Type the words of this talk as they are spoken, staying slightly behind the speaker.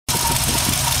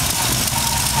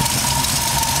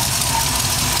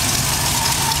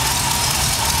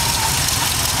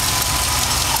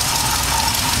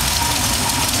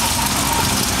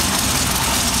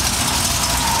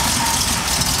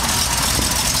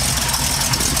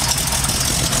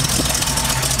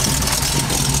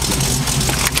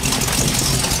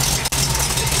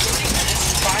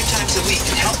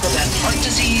heart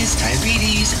disease,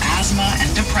 diabetes, asthma, and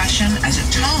depression as it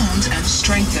tones and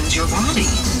strengthens your body.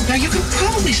 Now, you could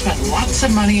probably spend lots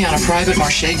of money on a private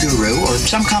Marche guru, or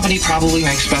some company probably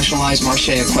makes specialized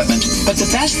Marche equipment. But the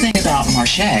best thing about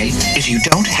Marche is you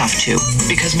don't have to,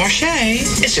 because Marche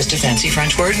is just a fancy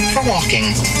French word for walking.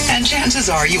 And chances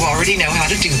are you already know how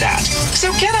to do that.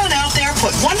 So get on out there,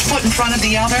 put one foot in front of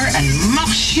the other, and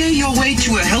marche your way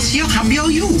to a healthier, happier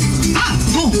you. Ah,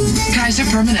 bon. Kaiser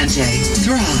Permanente.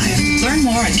 Thrive. Learn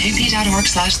more at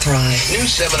kp.org/thrive. New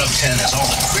 7 Up 10 has all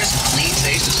the crisp, clean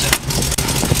taste of 7.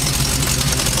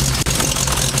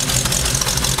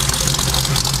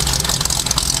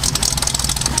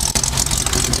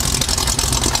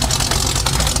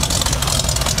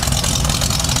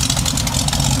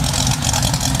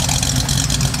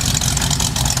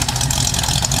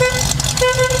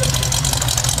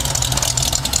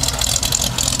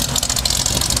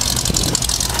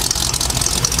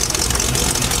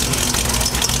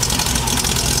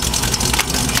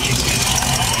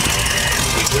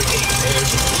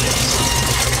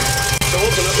 So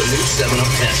open up a new 7 Up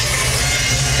 10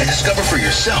 and discover for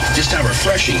yourself just how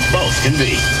refreshing both can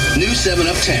be. New 7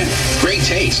 Up 10. Great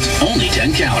taste, only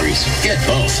 10 calories. Get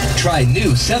both. Try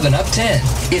new 7 Up 10.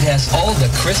 It has all the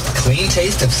crisp, clean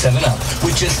taste of 7 Up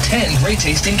with just 10 great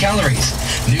tasting calories.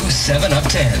 New 7 Up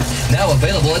 10. Now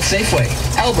available at Safeway,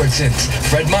 Albertsons,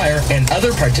 Fred Meyer, and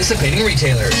other participating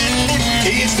retailers.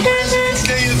 It's the President's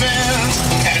Day event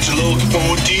at your local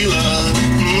Ford dealer.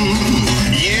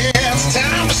 Yeah, it's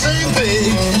time to save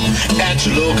big at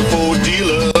your local Ford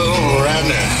dealer.